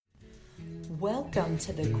Welcome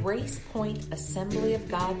to the Grace Point Assembly of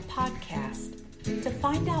God podcast. To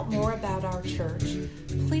find out more about our church,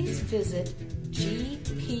 please visit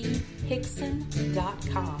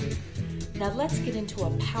gphickson.com. Now let's get into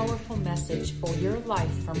a powerful message for your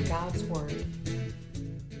life from God's Word.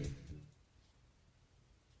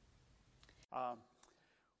 Well,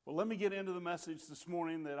 let me get into the message this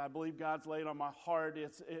morning that I believe God's laid on my heart.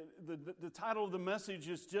 The title of the message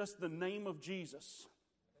is just the name of Jesus.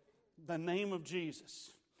 The name of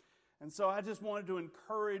Jesus. And so I just wanted to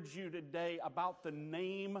encourage you today about the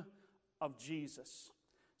name of Jesus.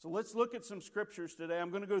 So let's look at some scriptures today. I'm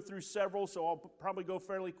going to go through several, so I'll probably go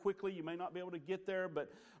fairly quickly. You may not be able to get there,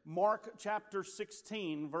 but Mark chapter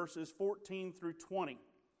 16, verses 14 through 20. It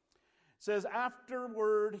says,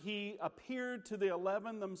 "Afterward he appeared to the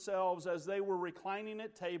 11 themselves as they were reclining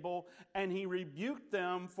at table, and he rebuked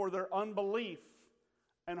them for their unbelief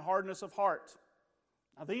and hardness of heart."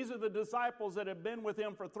 Now, these are the disciples that have been with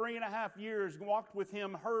him for 3.5 years, walked with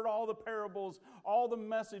him, heard all the parables, all the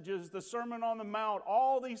messages, the Sermon on the Mount,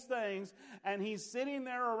 all these things, and he's sitting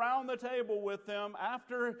there around the table with them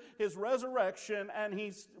after his resurrection, and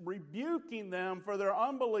he's rebuking them for their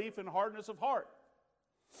unbelief and hardness of heart,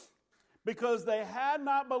 because they had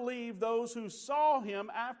not believed those who saw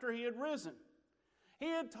him after he had risen. He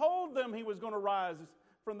had told them he was going to rise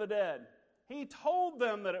from the dead. He told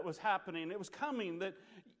them that it was happening, it was coming,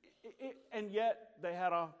 and yet they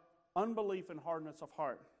had an unbelief and hardness of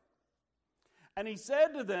heart. And he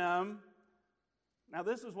said to them, now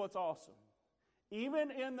this is what's awesome,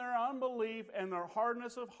 even in their unbelief and their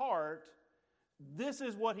hardness of heart, this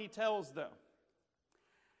is what he tells them.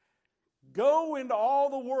 "Go into all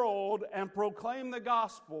the world and proclaim the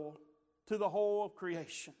gospel to the whole of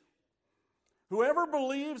creation. Whoever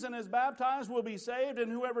believes and is baptized will be saved, and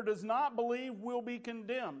whoever does not believe will be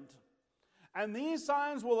condemned. And these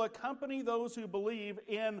signs will accompany those who believe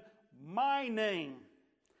in my name.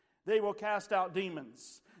 They will cast out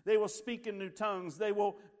demons. They will speak in new tongues. They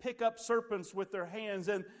will pick up serpents with their hands.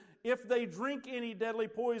 And if they drink any deadly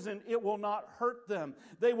poison, it will not hurt them.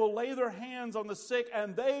 They will lay their hands on the sick,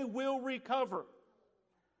 and they will recover."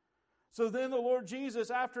 So then the Lord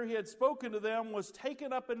Jesus, after he had spoken to them, was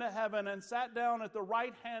taken up into heaven and sat down at the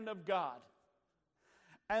right hand of God.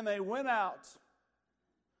 And they went out.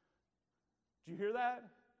 Did you hear that?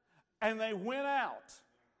 And they went out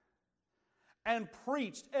and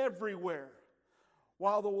preached everywhere,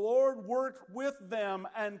 while the Lord worked with them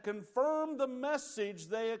and confirmed the message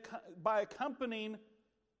by accompanying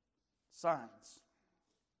signs.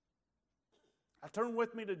 Now turn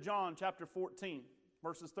with me to John chapter 14.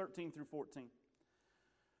 Verses 13 through 14.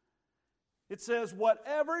 It says,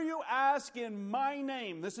 "Whatever you ask in my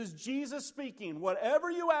name," this is Jesus speaking, "whatever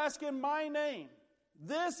you ask in my name,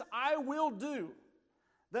 this I will do,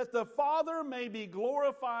 that the Father may be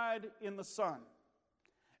glorified in the Son.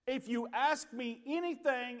 If you ask me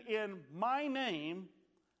anything in my name,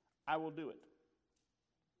 I will do it."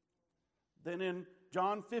 Then in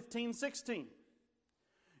John 15:16,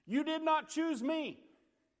 "You did not choose me,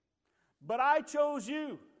 but I chose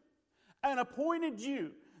you and appointed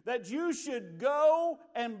you that you should go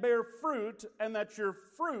and bear fruit, and that your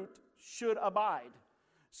fruit should abide,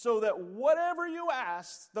 so that whatever you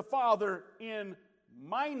ask the Father in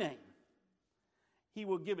my name, he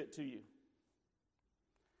will give it to you."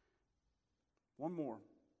 One more.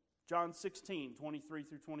 John 16:23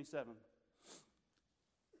 through 27.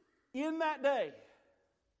 "In that day,"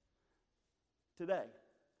 today,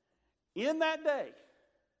 "in that day,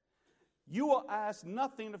 you will ask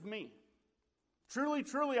nothing of me. Truly,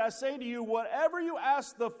 truly, I say to you, whatever you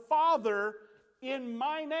ask the Father in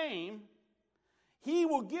my name, he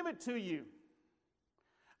will give it to you.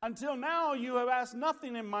 Until now, you have asked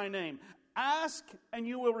nothing in my name. Ask, and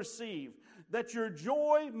you will receive, that your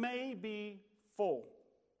joy may be full.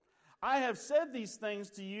 I have said these things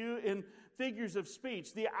to you in figures of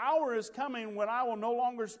speech. The hour is coming when I will no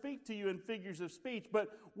longer speak to you in figures of speech,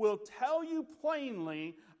 but will tell you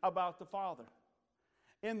plainly about the Father.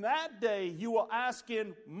 In that day you will ask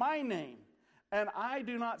in my name, and I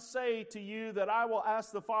do not say to you that I will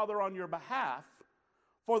ask the Father on your behalf,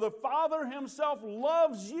 for the Father himself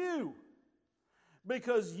loves you,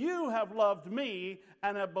 because you have loved me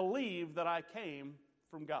and have believed that I came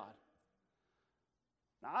from God."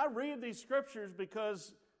 Now I read these scriptures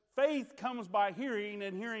because faith comes by hearing,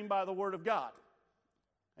 and hearing by the Word of God.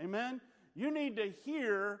 Amen? You need to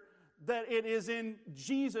hear that it is in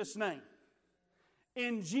Jesus' name.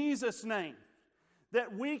 In Jesus' name.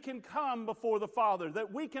 That we can come before the Father.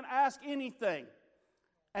 That we can ask anything,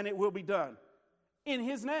 and it will be done. In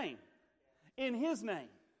His name. In His name.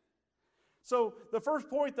 So the first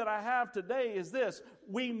point that I have today is this: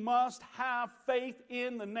 we must have faith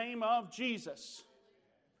in the name of Jesus.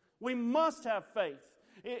 We must have faith.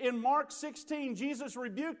 In Mark 16, Jesus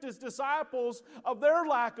rebuked his disciples of their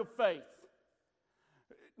lack of faith.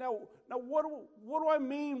 Now what do I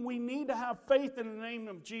mean we need to have faith in the name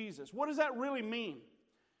of Jesus? What does that really mean?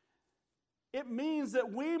 It means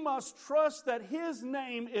that we must trust that His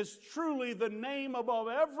name is truly the name above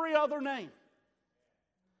every other name.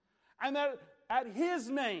 And that at His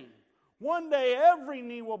name, one day every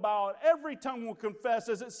knee will bow and every tongue will confess.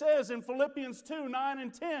 As it says in Philippians 2, 9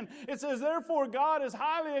 and 10, it says, "Therefore God has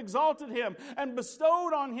highly exalted Him and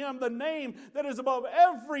bestowed on Him the name that is above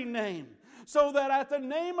every name, so that at the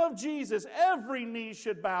name of Jesus every knee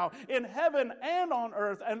should bow in heaven and on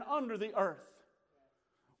earth and under the earth."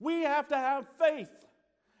 We have to have faith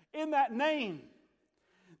in that name.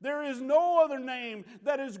 There is no other name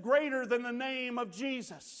that is greater than the name of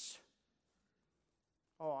Jesus.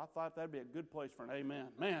 Oh, I thought that'd be a good place for an amen.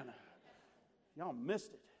 Man, y'all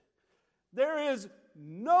missed it. There is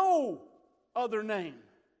no other name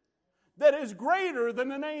that is greater than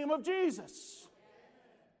the name of Jesus.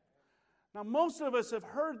 Now, most of us have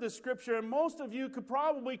heard this scripture, and most of you could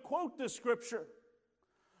probably quote this scripture.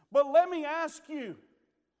 But let me ask you,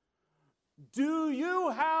 do you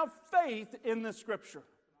have faith in this scripture?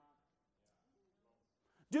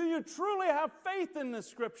 Do you truly have faith in this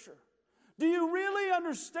scripture? Do you really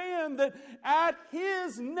understand that at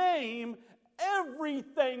His name,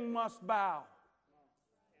 everything must bow?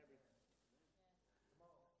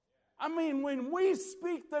 I mean, when we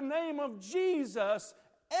speak the name of Jesus,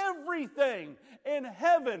 everything in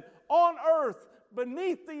heaven, on earth,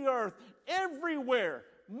 beneath the earth, everywhere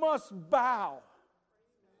must bow.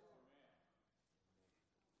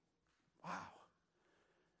 Wow.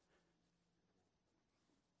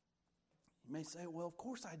 You may say, well, of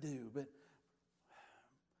course I do, but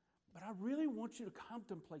I really want you to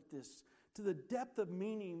contemplate this to the depth of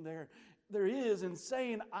meaning there is in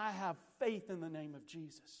saying, I have faith in the name of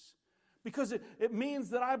Jesus. Because it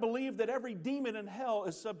means that I believe that every demon in hell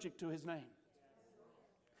is subject to His name.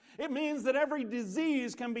 It means that every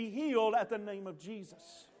disease can be healed at the name of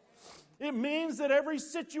Jesus. It means that every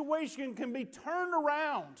situation can be turned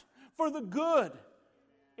around for the good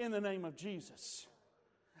in the name of Jesus.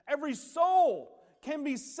 Every soul can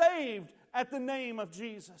be saved at the name of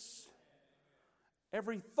Jesus.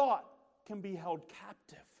 Every thought can be held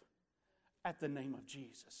captive at the name of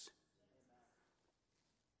Jesus.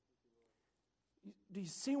 Do you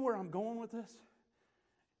see where I'm going with this?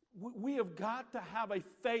 We have got to have a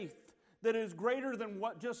faith that is greater than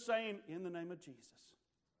what just saying, in the name of Jesus.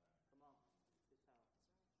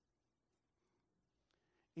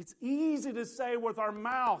 It's easy to say with our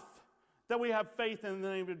mouth that we have faith in the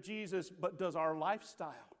name of Jesus, but does our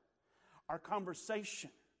lifestyle, our conversation,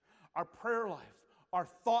 our prayer life, our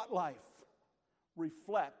thought life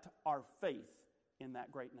reflect our faith in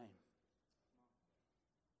that great name?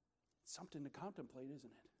 It's something to contemplate, isn't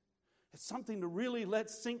it? It's something to really let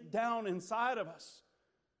sink down inside of us.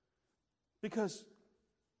 Because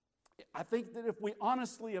I think that if we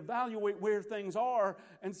honestly evaluate where things are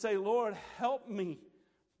and say, Lord, help me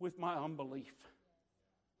with my unbelief.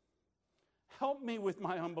 Help me with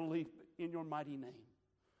my unbelief in your mighty name.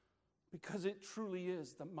 Because it truly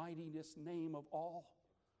is the mightiest name of all.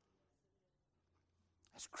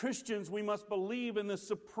 As Christians, we must believe in the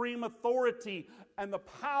supreme authority and the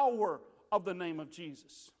power of the name of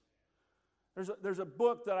Jesus. There's a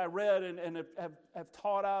book that I read and have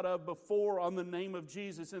taught out of before on the name of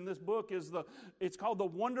Jesus. And this book it's called The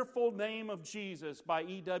Wonderful Name of Jesus by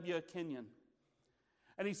E.W. Kenyon.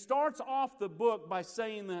 And he starts off the book by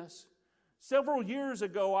saying this: several years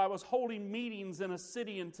ago, I was holding meetings in a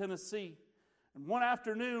city in Tennessee. And one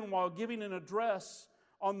afternoon, while giving an address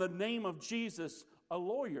on the name of Jesus, a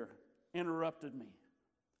lawyer interrupted me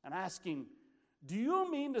and asking, do you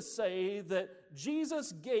mean to say that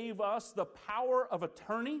Jesus gave us the power of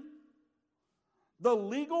attorney, the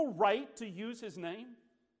legal right to use His name?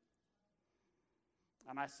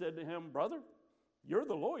 And I said to him, brother, you're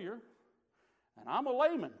the lawyer, and I'm a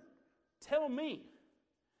layman. Tell me,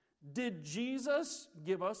 did Jesus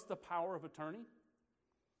give us the power of attorney?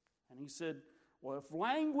 And he said, well, if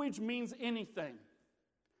language means anything,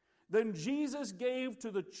 then Jesus gave to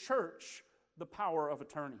the church the power of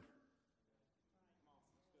attorney.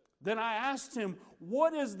 Then I asked him,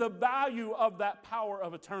 what is the value of that power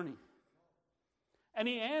of attorney? And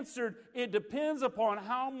he answered, it depends upon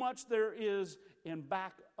how much there is in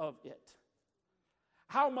back of it.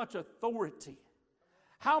 How much authority,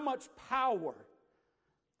 how much power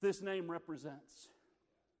this name represents.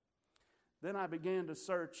 Then I began to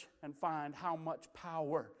search and find how much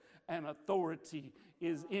power and authority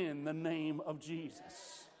is in the name of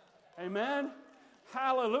Jesus. Amen?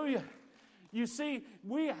 Hallelujah. You see,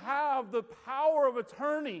 we have the power of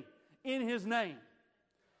attorney in His name.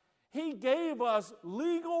 He gave us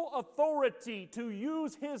legal authority to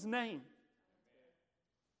use His name.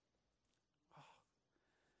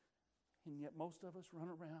 And yet most of us run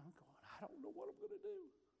around going, I don't know what I'm going to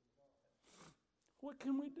do. What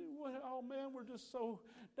can we do? Oh man, we're just so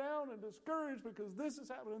down and discouraged because this is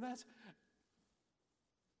happening and that's.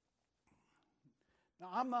 Now,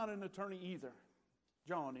 I'm not an attorney either.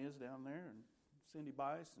 John is down there, and Cindy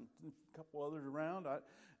Bice, and a couple others around.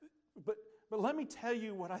 But let me tell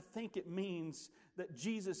you what I think it means that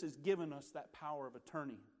Jesus has given us that power of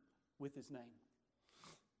attorney with His name.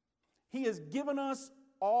 He has given us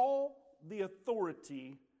all the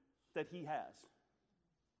authority that He has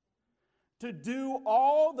to do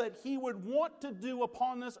all that He would want to do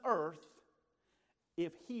upon this earth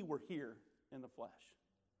if He were here in the flesh.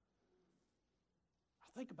 Now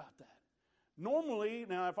think about that. Normally,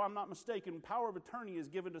 now if I'm not mistaken, power of attorney is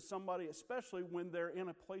given to somebody, especially when they're in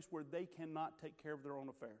a place where they cannot take care of their own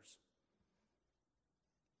affairs.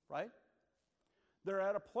 Right? They're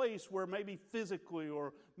at a place where maybe physically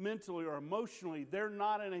or mentally or emotionally, they're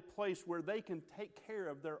not in a place where they can take care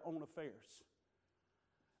of their own affairs.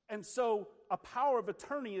 And so a power of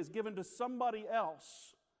attorney is given to somebody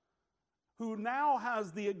else who now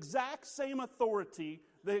has the exact same authority,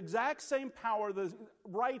 the exact same power, the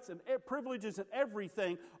rights and privileges and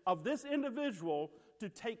everything of this individual to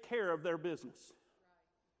take care of their business.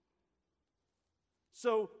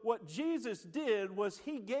 So what Jesus did was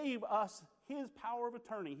He gave us His power of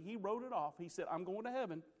attorney. He wrote it off. He said, I'm going to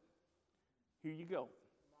heaven. Here you go.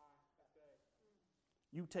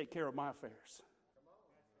 You take care of my affairs.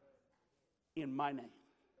 In my name.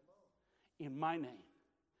 In my name.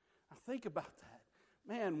 Now think about that.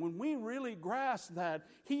 Man, when we really grasp that,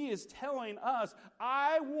 He is telling us,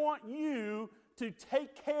 I want you to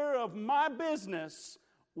take care of my business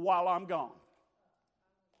while I'm gone.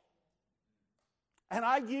 And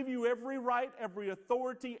I give you every right, every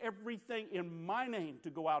authority, everything in my name to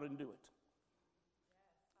go out and do it.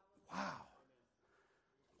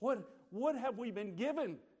 Wow. What have we been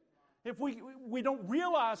given? If we don't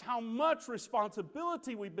realize how much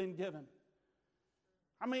responsibility we've been given.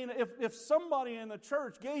 I mean, if somebody in the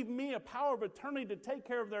church gave me a power of attorney to take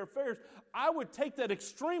care of their affairs, I would take that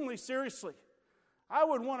extremely seriously. I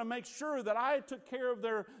would want to make sure that I took care of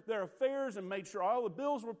their affairs and made sure all the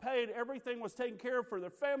bills were paid, everything was taken care of for their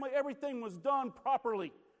family, everything was done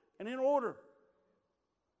properly and in order.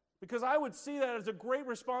 Because I would see that as a great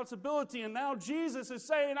responsibility, and now Jesus is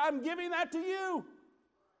saying, I'm giving that to you.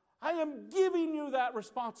 I am giving you that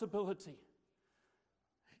responsibility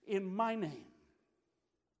in my name.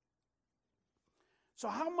 So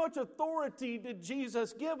how much authority did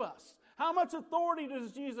Jesus give us? How much authority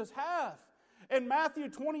does Jesus have? In Matthew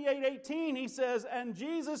 28:18, He says, and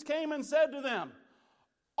Jesus came and said to them,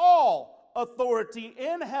 all authority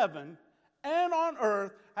in heaven and on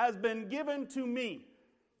earth has been given to me.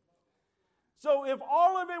 So if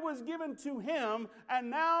all of it was given to Him, and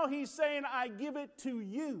now He's saying, I give it to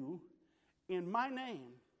you in my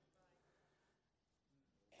name,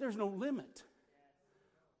 there's no limit.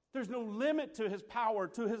 There's no limit to His power,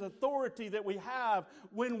 to His authority that we have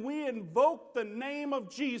when we invoke the name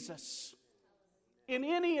of Jesus in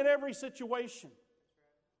any and every situation.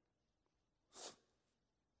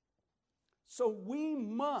 So we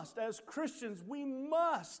must, as Christians, we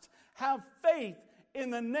must have faith in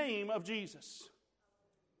the name of Jesus.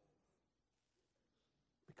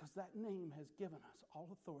 Because that name has given us all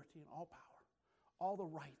authority and all power, all the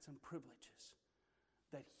rights and privileges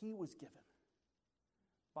that He was given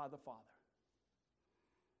by the Father.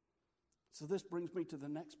 So this brings me to the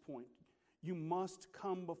next point. You must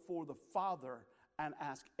come before the Father and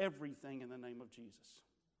ask everything in the name of Jesus.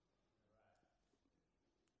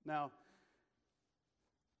 Now,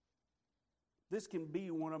 this can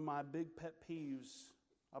be one of my big pet peeves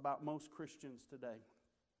about most Christians today.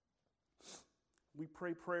 We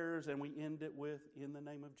pray prayers and we end it with, in the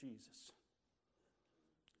name of Jesus.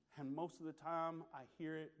 And most of the time, I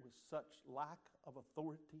hear it with such lack of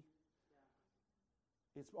authority.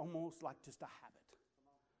 It's almost like just a habit.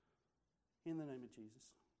 In the name of Jesus.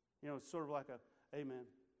 You know, it's sort of like a amen.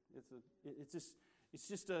 It's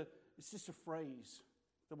just a phrase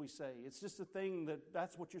that we say. It's just a thing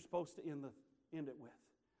that's what you're supposed to end it with.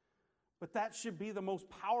 But that should be the most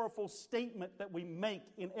powerful statement that we make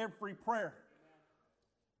in every prayer.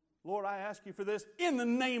 Lord, I ask you for this in the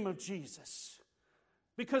name of Jesus.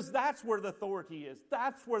 Because that's where the authority is.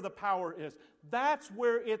 That's where the power is. That's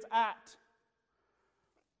where it's at.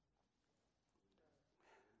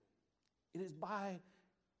 It is by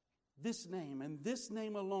this name and this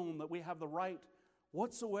name alone that we have the right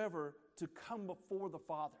whatsoever to come before the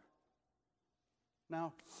Father.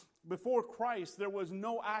 Now, before Christ, there was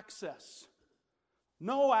no access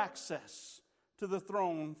to the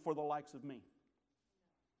throne for the likes of me.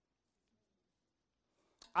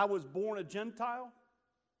 I was born a Gentile,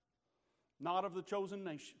 not of the chosen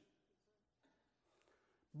nation.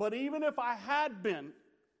 But even if I had been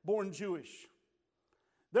born Jewish,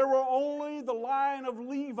 there were only the line of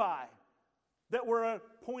Levi that were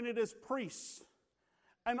appointed as priests.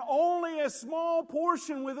 And only a small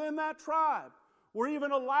portion within that tribe were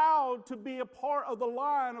even allowed to be a part of the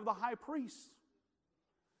line of the high priest.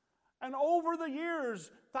 And over the years,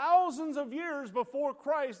 thousands of years before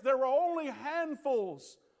Christ, there were only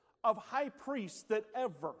handfuls of high priests that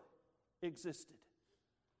ever existed.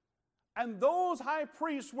 And those high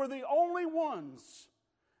priests were the only ones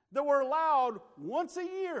that were allowed once a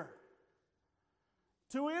year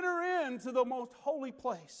to enter into the most holy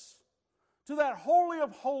place, to that holy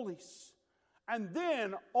of holies, and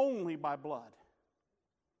then only by blood.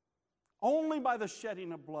 Only by the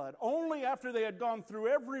shedding of blood. Only after they had gone through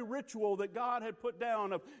every ritual that God had put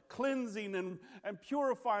down of cleansing and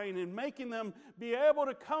purifying and making them be able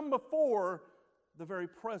to come before the very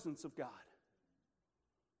presence of God.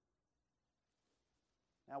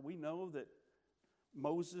 Now we know that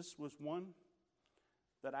Moses was one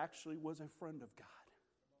that actually was a friend of God.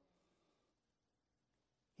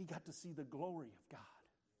 He got to see the glory of God.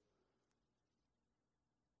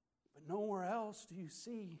 But nowhere else do you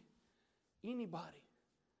see anybody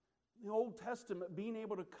in the Old Testament being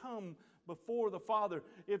able to come before the Father.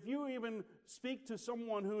 If you even speak to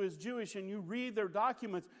someone who is Jewish and you read their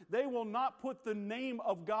documents, they will not put the name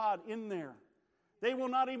of God in there. They will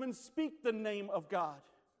not even speak the name of God,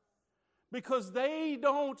 because they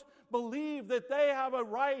don't believe that they have a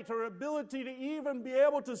right or ability to even be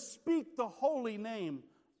able to speak the holy name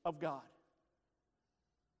of God.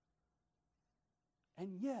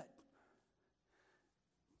 And yet,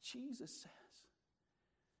 Jesus says,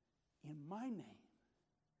 in my name,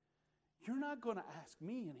 you're not going to ask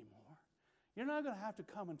me anymore. You're not going to have to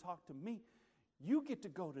come and talk to me. You get to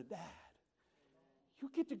go to Dad. You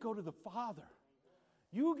get to go to the Father.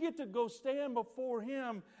 You get to go stand before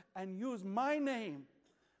Him and use my name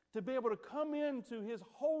to be able to come into His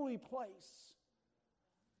holy place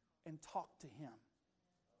and talk to Him.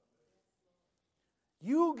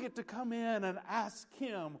 You get to come in and ask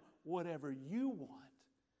Him whatever you want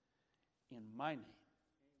in my name.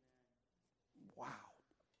 Wow.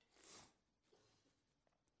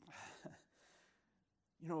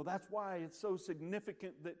 You know, that's why it's so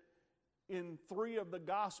significant that in 3 of the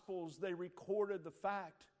Gospels they recorded the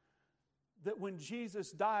fact that when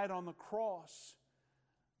Jesus died on the cross,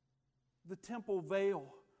 the temple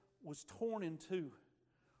veil was torn in two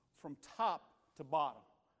from top to bottom.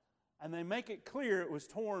 And they make it clear it was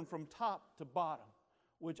torn from top to bottom,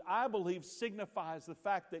 which I believe signifies the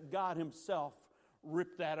fact that God Himself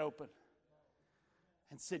ripped that open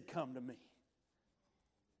and said, "Come to me.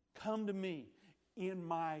 Come to me in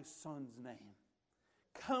my Son's name.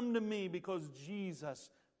 Come to me because Jesus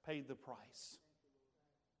paid the price."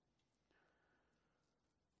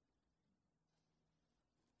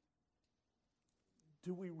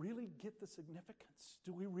 Do we really get the significance?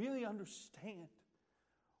 Do we really understand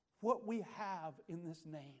what we have in this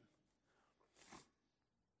name?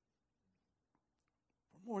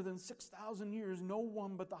 For more than 6,000 years, no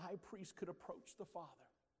one but the high priest could approach the Father.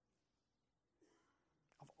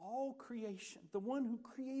 Of all creation, the one who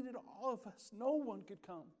created all of us, no one could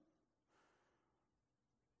come.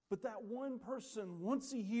 But that one person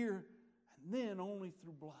once a year, and then only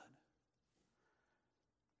through blood.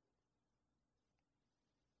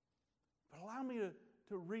 But allow me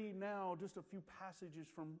to read now just a few passages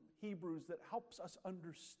from Hebrews that helps us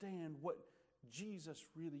understand what Jesus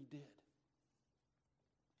really did.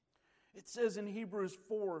 It says in Hebrews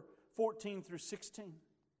 4:14 through 16,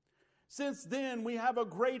 "Since then we have a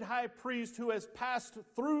great high priest who has passed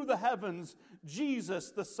through the heavens,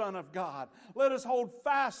 Jesus, the Son of God. Let us hold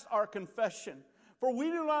fast our confession. For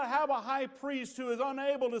we do not have a high priest who is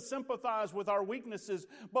unable to sympathize with our weaknesses,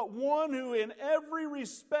 but one who in every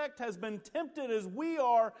respect has been tempted as we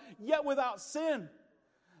are, yet without sin.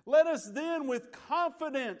 Let us then with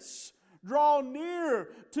confidence draw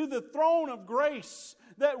near to the throne of grace,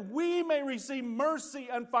 that we may receive mercy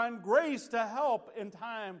and find grace to help in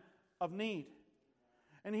time of need."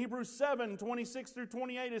 In Hebrews 7, 26 through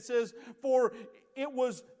 28, it says, "For it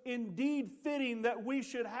was indeed fitting that we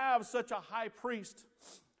should have such a high priest,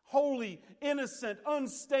 holy, innocent,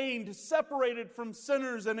 unstained, separated from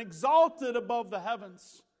sinners, and exalted above the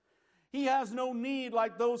heavens. He has no need,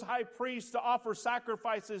 like those high priests, to offer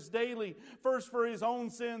sacrifices daily, first for his own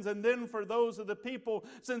sins and then for those of the people,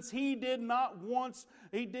 since he did this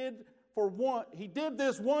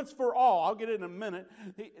once for all." I'll get it in a minute.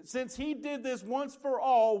 Since he did this once for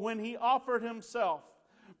all when he offered himself.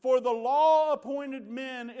 "For the law appointed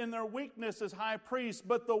men in their weakness as high priests,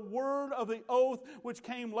 but the word of the oath which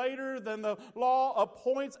came later than the law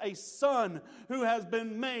appoints a son who has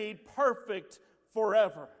been made perfect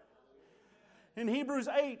forever." In Hebrews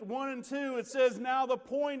 8, 1 and 2, it says, "Now the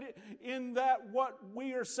point in that what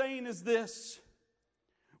we are saying is this: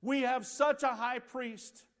 we have such a high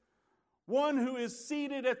priest, one who is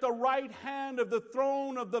seated at the right hand of the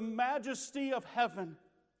throne of the majesty of heaven,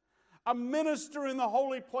 a minister in the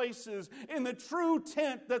holy places, in the true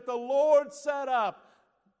tent that the Lord set up,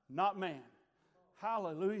 not man."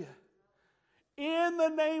 Hallelujah. In the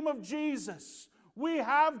name of Jesus, we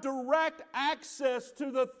have direct access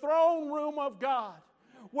to the throne room of God,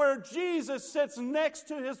 where Jesus sits next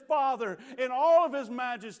to his Father in all of his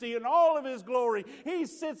majesty and all of his glory. He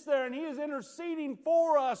sits there and he is interceding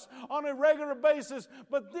for us on a regular basis.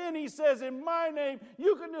 But then he says, "In my name,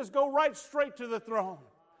 you can just go right straight to the throne.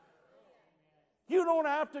 You don't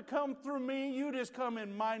have to come through me. You just come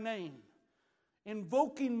in my name,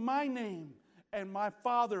 invoking my name. And my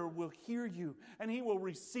Father will hear you, and he will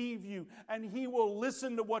receive you, and he will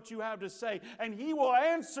listen to what you have to say, and he will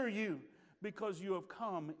answer you because you have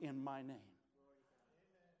come in my name."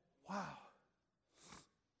 Wow.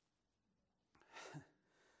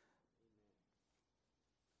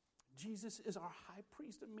 Jesus is our high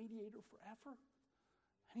priest and mediator forever.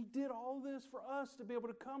 And he did all this for us to be able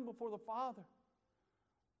to come before the Father.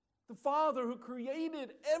 The Father who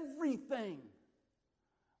created everything.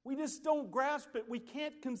 We just don't grasp it. We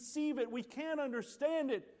can't conceive it. We can't understand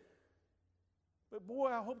it. But boy,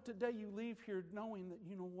 I hope today you leave here knowing that,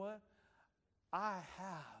 you know what? I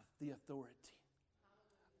have the authority.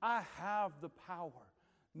 I have the power.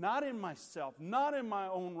 Not in myself, not in my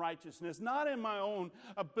own righteousness, not in my own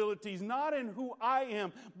abilities, not in who I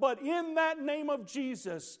am, but in that name of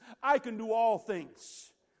Jesus, I can do all things.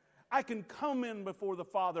 I can come in before the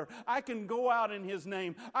Father. I can go out in his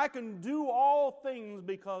name. I can do all things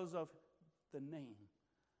because of the name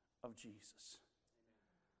of Jesus.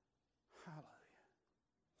 Hallelujah.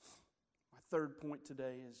 My third point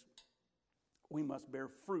today is we must bear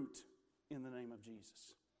fruit in the name of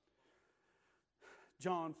Jesus.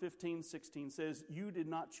 John 15:16 says, "You did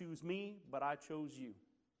not choose me, but I chose you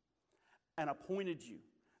and appointed you,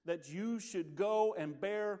 that you should go and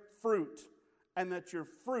bear fruit, and that your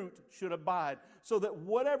fruit should abide, so that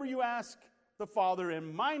whatever you ask the Father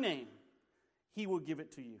in my name, he will give it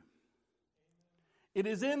to you." It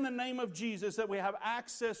is in the name of Jesus that we have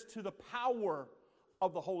access to the power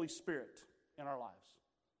of the Holy Spirit in our lives.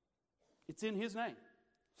 It's in his name.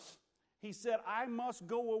 He said, "I must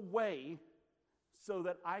go away so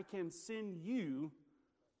that I can send you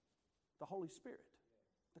the Holy Spirit,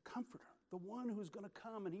 the Comforter, the one who's going to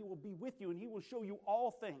come and he will be with you and he will show you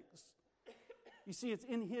all things." You see, it's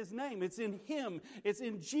in his name. It's in him. It's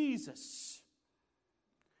in Jesus.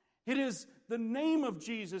 It is the name of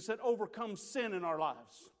Jesus that overcomes sin in our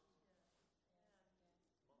lives.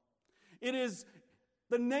 It is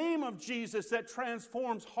the name of Jesus that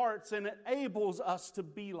transforms hearts and enables us to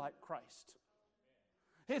be like Christ.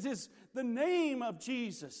 It is the name of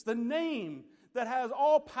Jesus, the name that has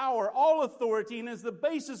all power, all authority, and is the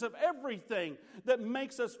basis of everything that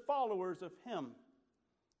makes us followers of him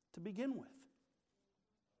to begin with.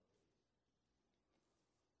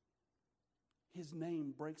 His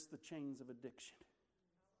name breaks the chains of addiction.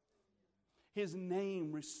 His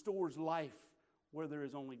name restores life where there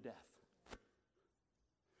is only death.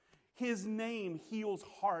 His name heals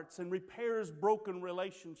hearts and repairs broken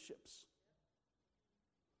relationships.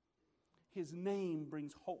 His name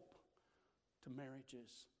brings hope to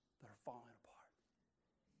marriages that are falling apart.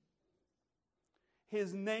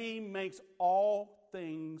 His name makes all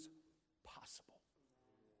things possible.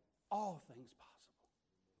 All things possible.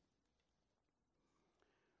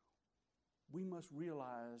 We must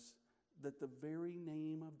realize that the very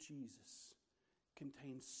name of Jesus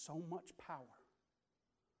contains so much power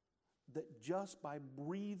that just by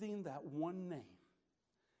breathing that one name,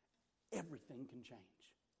 everything can change.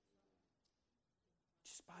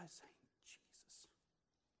 Just by saying Jesus.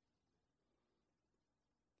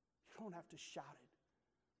 You don't have to shout it,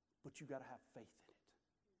 but you got to have faith in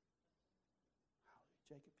it.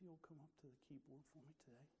 Jacob, if you'll come up to the keyboard for me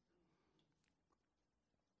today.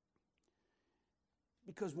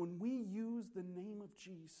 Because when we use the name of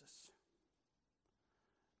Jesus,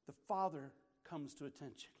 the Father comes to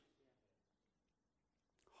attention.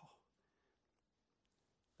 Oh,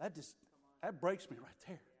 that breaks me right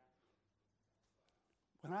there.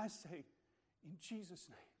 When I say, in Jesus'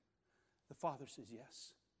 name, the Father says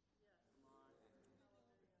yes.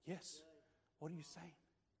 Yes. What are you saying?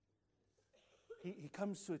 He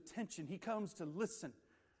comes to attention. He comes to listen.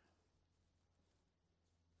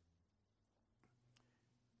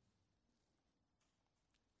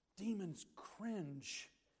 Demons cringe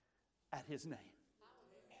at His name.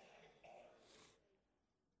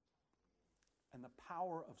 And the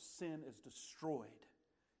power of sin is destroyed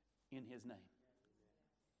in His name.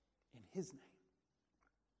 In His name.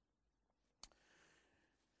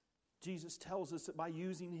 Jesus tells us that by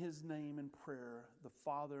using His name in prayer, the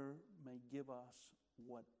Father may give us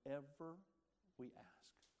whatever we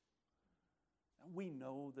ask. And we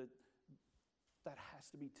know that has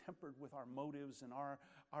to be tempered with our motives and our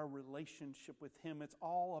relationship with Him. It's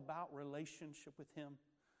all about relationship with Him.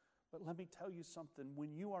 But let me tell you something.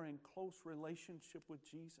 When you are in close relationship with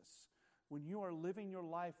Jesus, when you are living your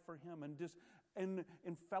life for Him and just in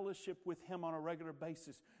fellowship with Him on a regular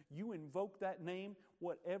basis, you invoke that name,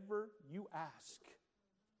 whatever you ask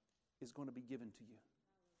is going to be given to you.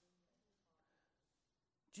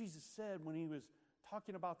 Jesus said when He was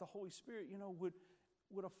talking about the Holy Spirit,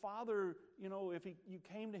 would a father, if you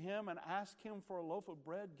came to him and asked him for a loaf of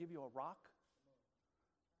bread, give you a rock?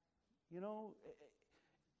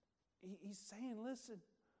 He's saying, listen,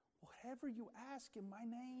 whatever you ask in my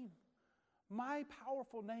name, my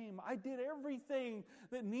powerful name, I did everything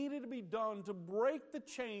that needed to be done to break the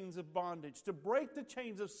chains of bondage, to break the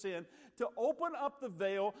chains of sin, to open up the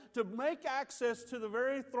veil, to make access to the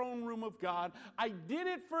very throne room of God. I did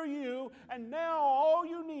it for you, and now all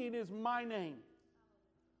you need is my name.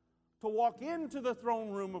 To walk into the throne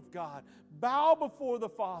room of God, bow before the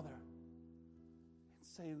Father, and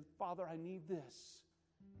say, Father, I need this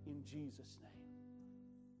in Jesus' name.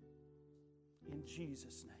 In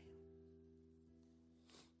Jesus' name.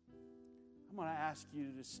 I'm going to ask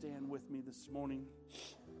you to stand with me this morning.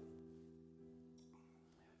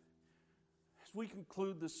 As we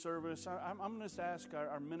conclude this service, I'm going to just ask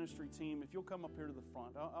our ministry team, if you'll come up here to the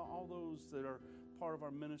front, all those that are part of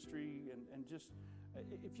our ministry, and just,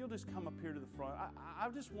 if you'll just come up here to the front. I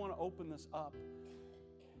just want to open this up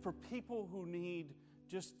for people who need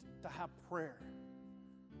just to have prayer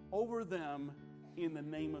over them in the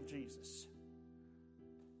name of Jesus.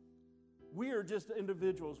 We are just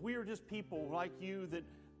individuals. We are just people like you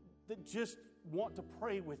that just want to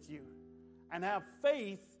pray with you and have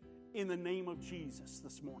faith in the name of Jesus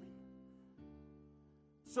this morning.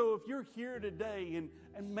 So if you're here today and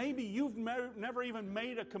maybe you've never even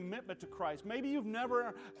made a commitment to Christ, maybe you've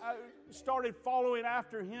never started following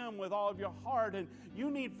after Him with all of your heart, and you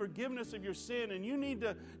need forgiveness of your sin, and you need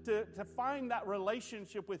to find that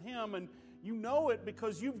relationship with Him, and you know it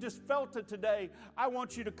because you've just felt it today, I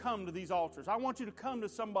want you to come to these altars. I want you to come to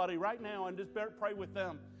somebody right now and just pray with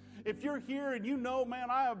them. If you're here and you know, man,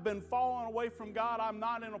 I have been falling away from God, I'm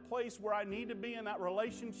not in a place where I need to be in that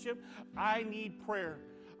relationship, I need prayer.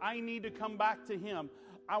 I need to come back to Him.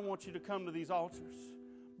 I want you to come to these altars.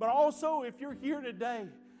 But also, if you're here today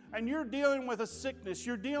and you're dealing with a sickness,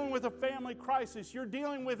 you're dealing with a family crisis, you're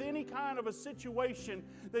dealing with any kind of a situation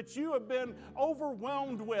that you have been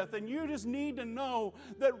overwhelmed with, and you just need to know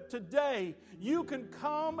that today you can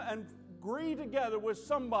come and agree together with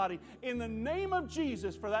somebody in the name of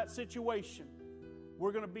Jesus for that situation,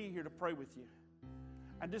 we're going to be here to pray with you.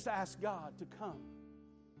 And just ask God to come.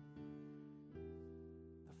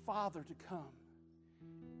 Father to come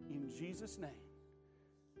in Jesus' name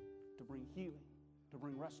to bring healing, to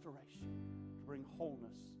bring restoration, to bring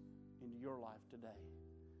wholeness into your life today.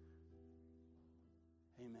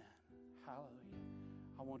 Amen. Hallelujah.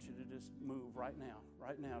 I want you to just move right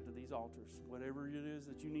now to these altars. Whatever it is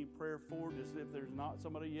that you need prayer for, just if there's not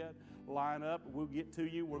somebody yet, line up. We'll get to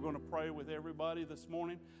you. We're going to pray with everybody this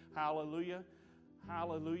morning. Hallelujah.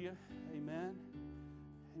 Hallelujah. Amen.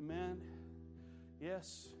 Amen.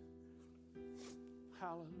 Yes.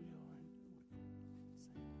 Hallelujah.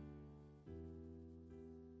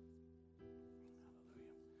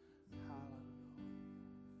 Hallelujah.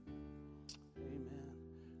 Amen.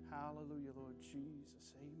 Hallelujah, Lord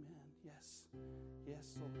Jesus. Amen. Yes.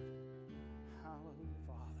 Yes, Lord. Hallelujah,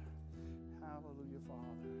 Father. Hallelujah,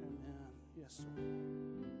 Father. Amen. Yes, Lord.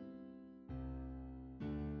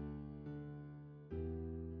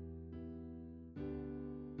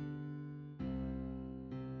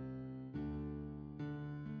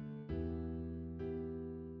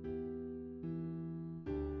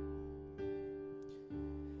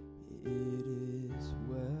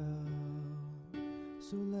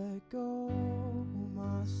 go,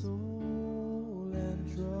 my soul, and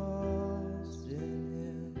trust in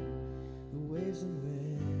Him. The waves and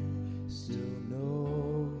wind still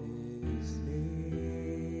know His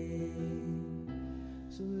name.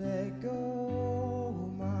 So let go,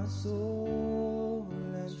 my soul,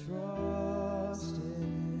 and trust in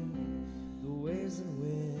Him. The waves and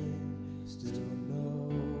wind still know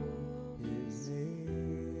His name.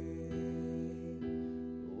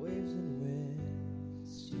 The waves and wind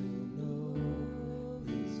still know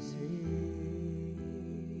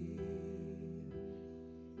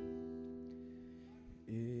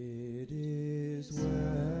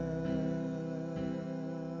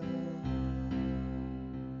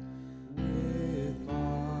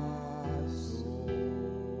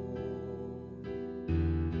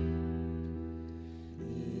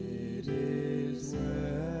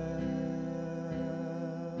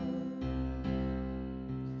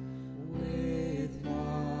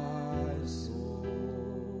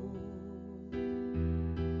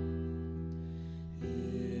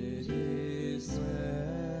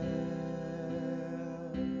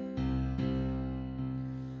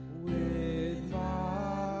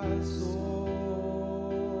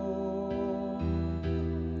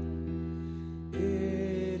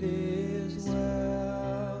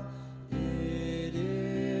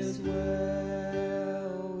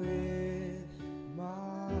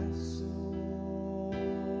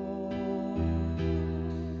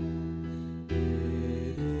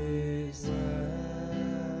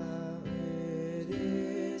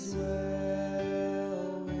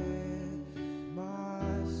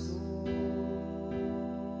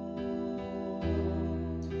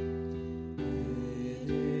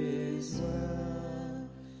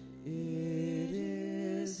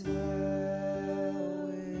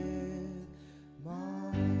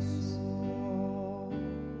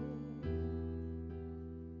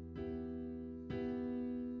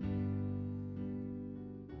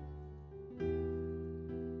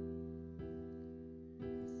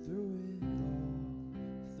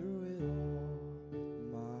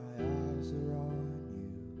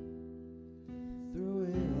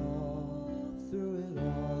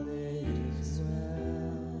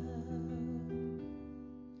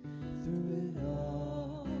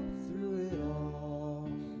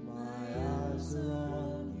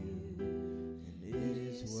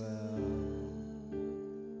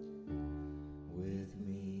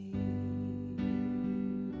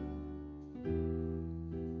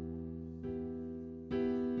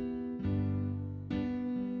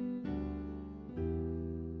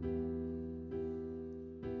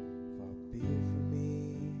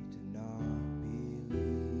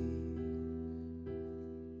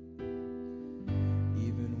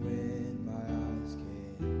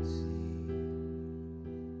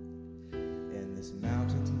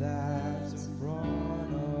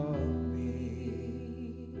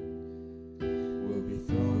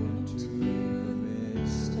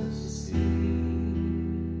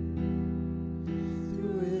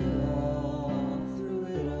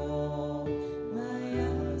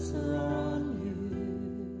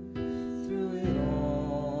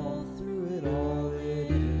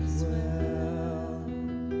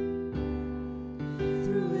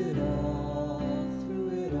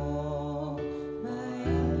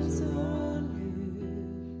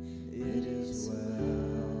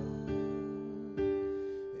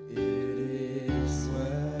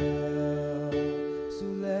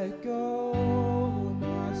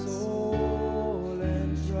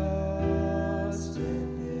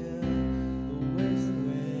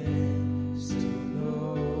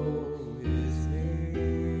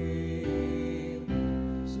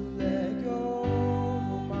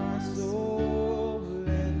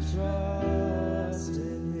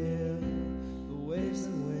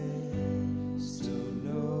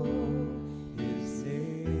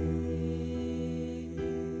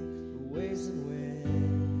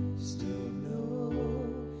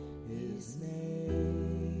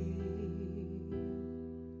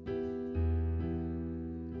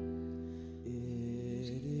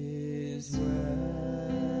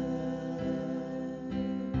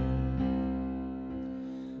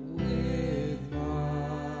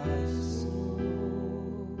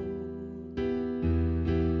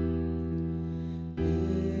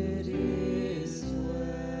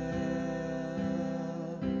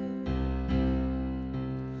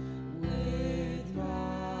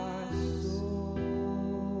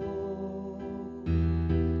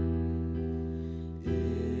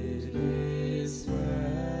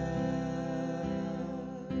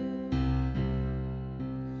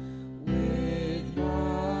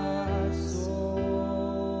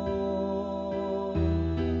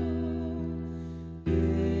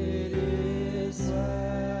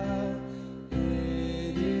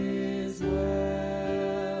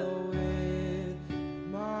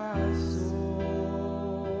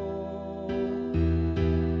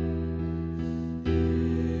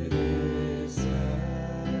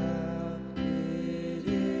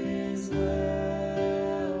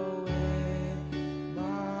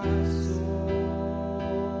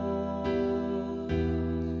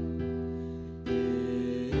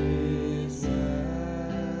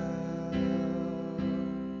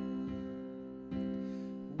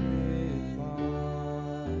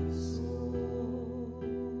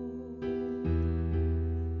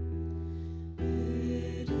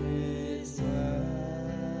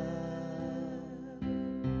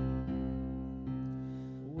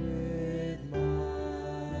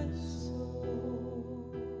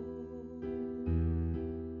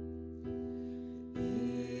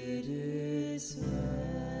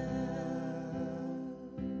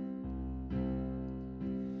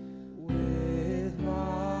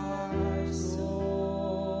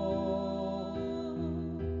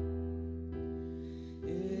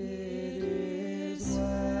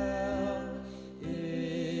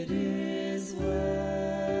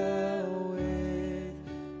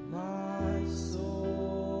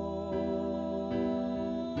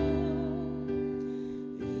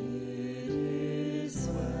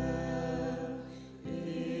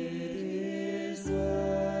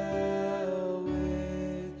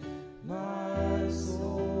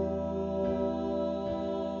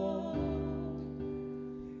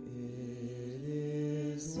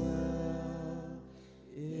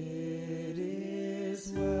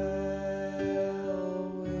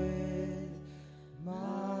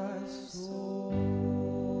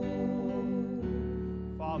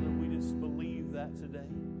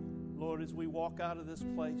Lord, as we walk out of this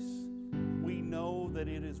place, we know that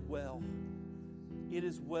it is well. It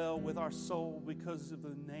is well with our soul because of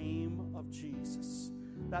the name of Jesus.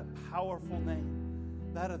 That powerful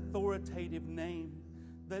name, that authoritative name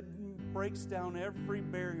that breaks down every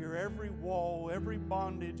barrier, every wall, every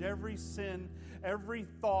bondage, every sin, every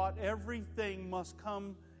thought, everything must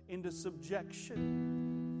come into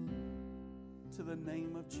subjection to the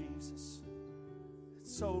name of Jesus. And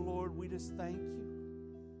so, Lord, we just thank you.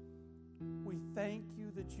 We thank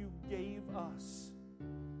you that you gave us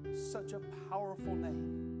such a powerful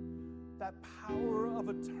name, that power of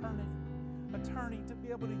attorney to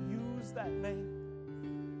be able to use that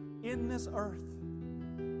name in this earth.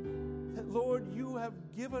 That, Lord, you have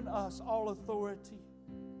given us all authority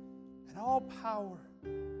and all power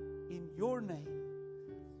in your name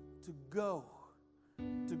to go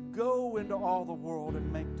into all the world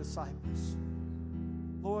and make disciples.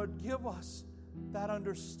 Lord, give us that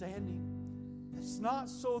understanding. It's not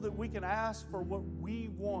so that we can ask for what we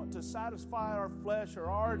want to satisfy our flesh or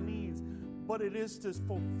our needs, but it is to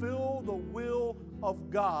fulfill the will of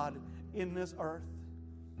God in this earth.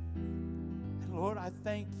 And Lord, I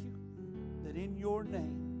thank you that in your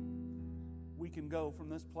name we can go from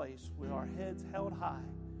this place with our heads held high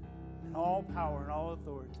and all power and all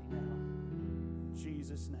authority now. In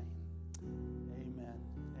Jesus' name. Amen.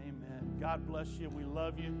 Amen. God bless you. We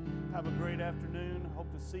love you. Have a great afternoon.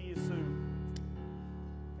 Hope to see you soon.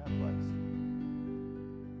 God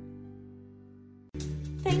bless.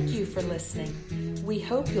 Thank you for listening. We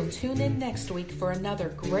hope you'll tune in next week for another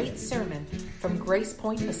great sermon from Grace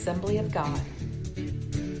Point Assembly of God.